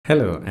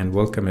Hello and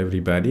welcome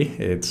everybody,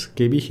 it's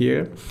KB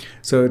here.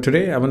 So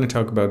today I want to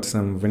talk about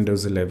some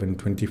Windows 11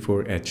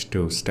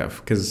 24H2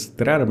 stuff because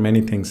there are many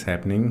things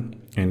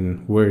happening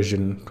in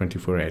version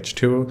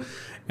 24H2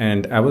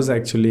 and I was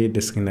actually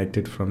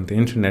disconnected from the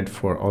internet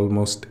for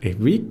almost a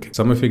week.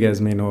 Some of you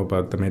guys may know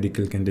about the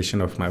medical condition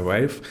of my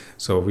wife,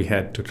 so we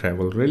had to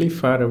travel really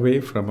far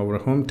away from our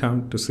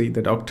hometown to see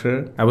the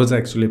doctor. I was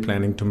actually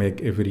planning to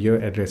make a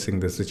video addressing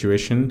the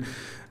situation,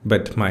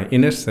 but my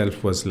inner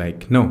self was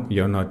like, no,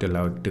 you're not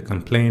allowed to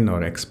complain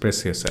or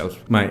express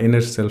yourself. My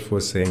inner self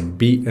was saying,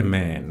 be a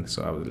man.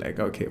 So I was like,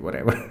 okay,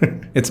 whatever.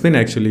 It's been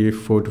actually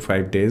 4 to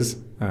 5 days.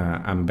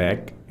 I'm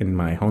back in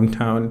my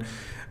hometown,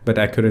 but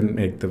I couldn't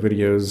make the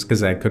videos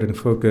because I couldn't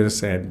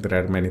focus and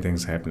there are many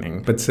things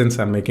happening. But since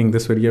I'm making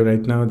this video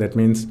right now, that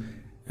means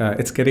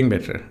it's getting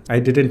better. I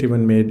didn't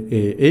even made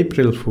a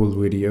April Fool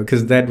video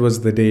because that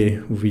was the day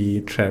we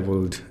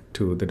traveled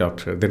to the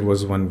doctor. There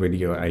was one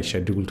video I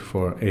scheduled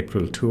for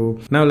April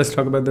 2. Now let's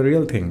talk about the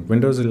real thing,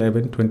 Windows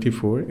 11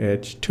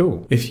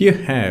 24H2. If you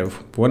have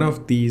one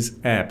of these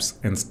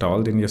apps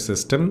installed in your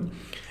system,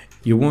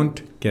 you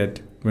won't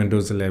get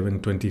Windows 11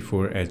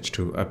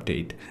 24H2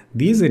 update.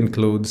 These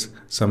includes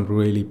some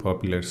really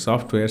popular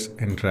softwares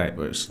and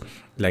drivers,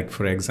 like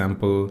for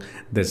example,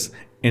 this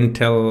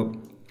Intel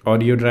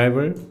audio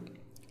driver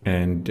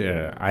and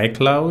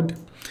iCloud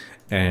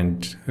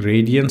and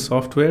Radeon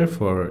software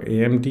for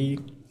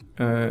AMD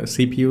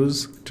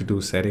CPUs to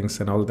do settings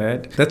and all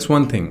that. That's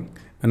one thing.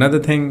 Another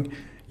thing,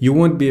 you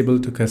won't be able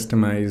to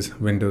customize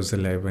Windows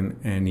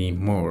 11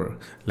 anymore.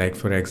 Like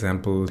for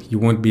example, you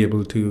won't be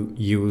able to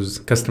use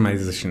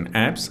customization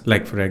apps.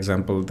 Like for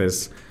example,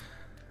 this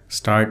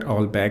Start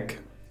All Back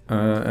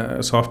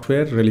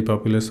software, really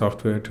popular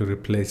software to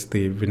replace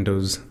the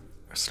Windows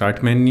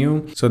Start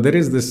menu. So there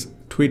is this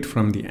tweet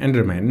from the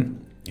Enderman.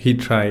 He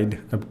tried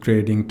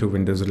upgrading to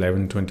Windows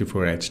 11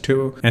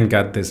 24H2 and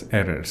got this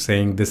error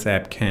saying this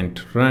app can't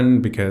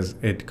run because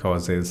it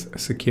causes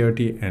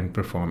security and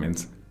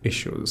performance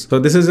issues. So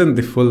this isn't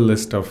the full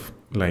list of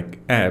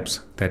like apps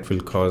that will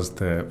cause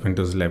the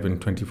Windows 11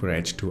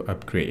 24H2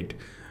 upgrade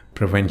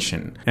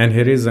prevention. And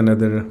here is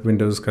another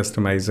Windows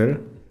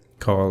customizer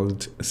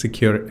called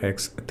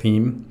SecureX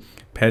Theme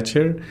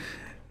Patcher.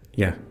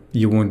 Yeah,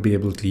 you won't be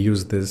able to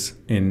use this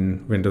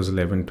in Windows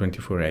 11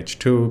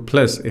 24H2.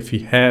 Plus, if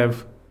you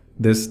have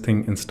this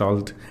thing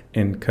installed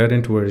in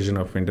current version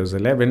of Windows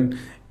 11,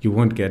 you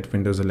won't get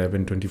Windows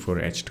 11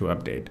 24H2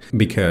 update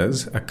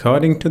because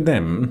according to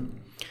them,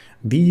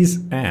 these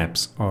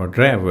apps or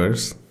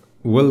drivers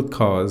will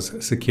cause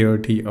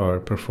security or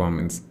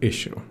performance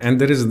issue. And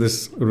there is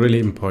this really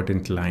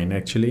important line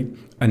actually.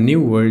 A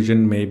new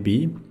version may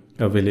be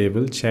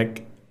available.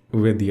 Check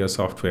with your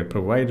software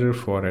provider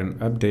for an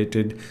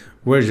updated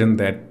version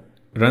that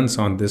runs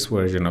on this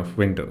version of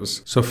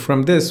Windows. So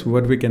from this,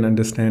 what we can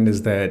understand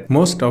is that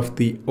most of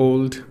the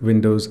old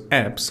Windows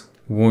apps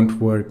won't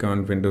work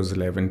on Windows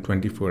 11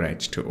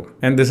 24H2.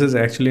 And this is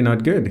actually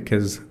not good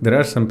because there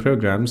are some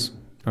programs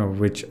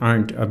which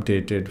aren't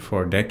updated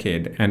for a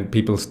decade and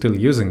people still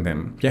using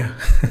them. Yeah,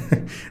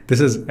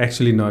 this is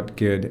actually not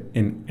good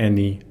in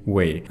any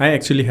way. I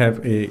actually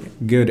have a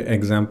good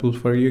example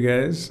for you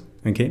guys.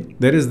 Okay,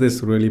 there is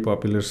this really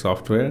popular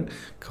software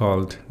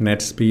called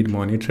NetSpeed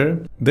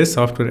Monitor. This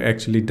software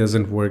actually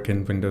doesn't work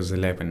in Windows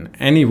 11,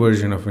 any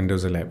version of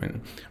Windows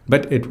 11,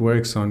 but it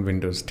works on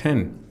Windows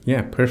 10.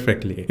 Yeah,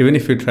 perfectly. Even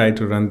if you try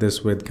to run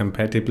this with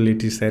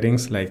compatibility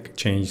settings, like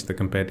change the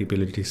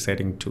compatibility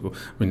setting to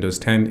Windows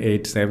 10,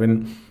 8,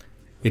 7,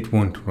 it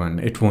won't run,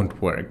 it won't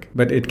work.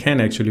 But it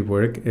can actually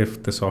work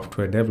if the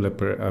software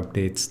developer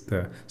updates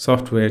the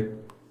software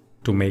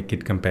to make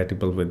it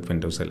compatible with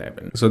Windows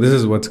 11. So this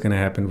is what's going to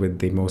happen with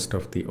the most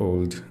of the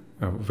old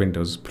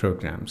Windows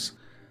programs.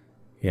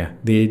 Yeah,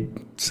 they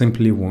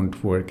simply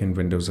won't work in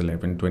Windows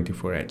 11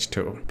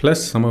 24H2.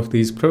 Plus, some of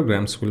these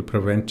programs will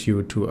prevent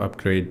you to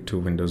upgrade to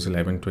Windows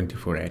 11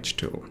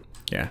 24H2.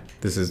 Yeah,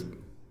 this is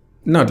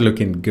not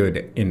looking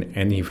good in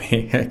any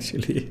way,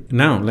 actually.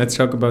 Now, let's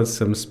talk about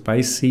some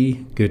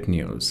spicy good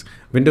news.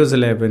 Windows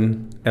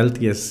 11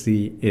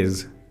 LTSC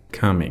is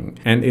coming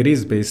and it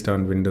is based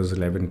on Windows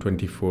 11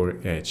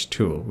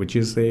 24H2, which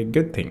is a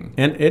good thing.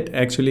 And it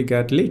actually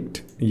got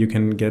leaked. You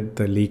can get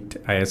the leaked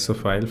ISO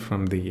file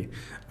from the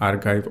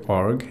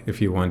archive.org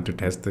if you want to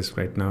test this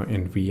right now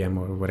in VM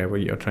or whatever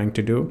you're trying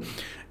to do.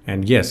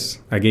 And yes,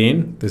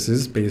 again, this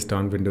is based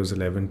on Windows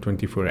 11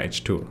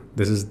 24H2.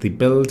 This is the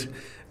build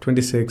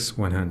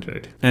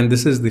 26100 and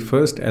this is the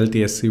first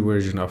LTSC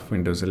version of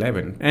Windows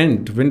 11,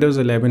 and Windows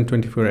 11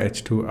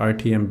 24H2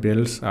 RTM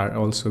builds are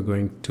also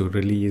going to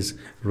release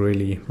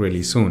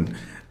really soon.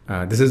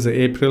 This is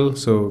April,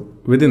 so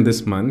within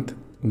this month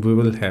we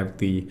will have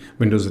the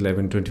Windows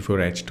 11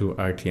 24H2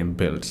 RTM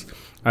builds.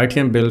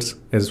 RTM builds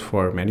is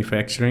for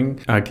manufacturing.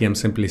 RTM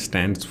simply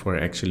stands for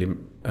actually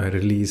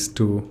release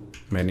to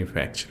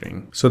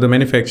manufacturing. So the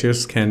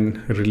manufacturers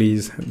can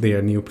release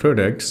their new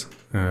products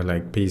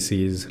like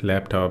PCs,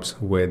 laptops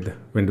with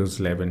Windows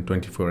 11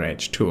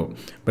 24H2.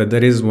 But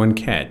there is one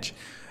catch.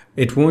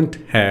 It won't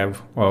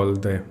have all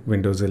the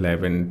Windows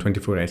 11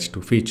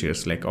 24H2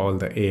 features, like all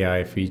the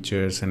AI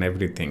features and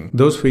everything.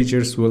 Those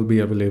features will be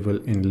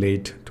available in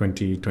late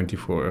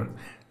 2024,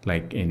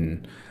 like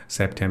in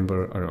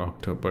September or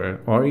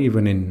October, or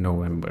even in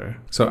November.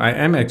 So I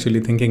am actually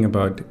thinking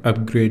about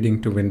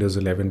upgrading to Windows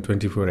 11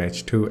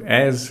 24H2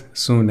 as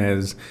soon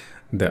as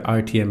the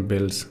RTM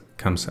builds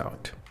comes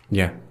out.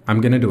 Yeah,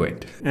 I'm gonna do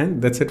it.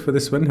 And that's it for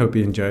this one. Hope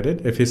you enjoyed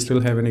it. If you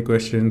still have any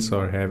questions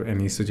or have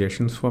any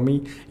suggestions for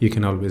me, you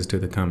can always do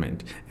the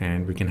comment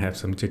and we can have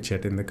some chit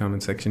chat in the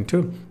comment section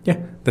too. Yeah,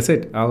 that's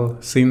it.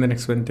 I'll see you in the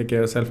next one. Take care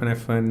of yourself and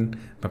have fun.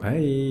 Bye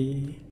bye.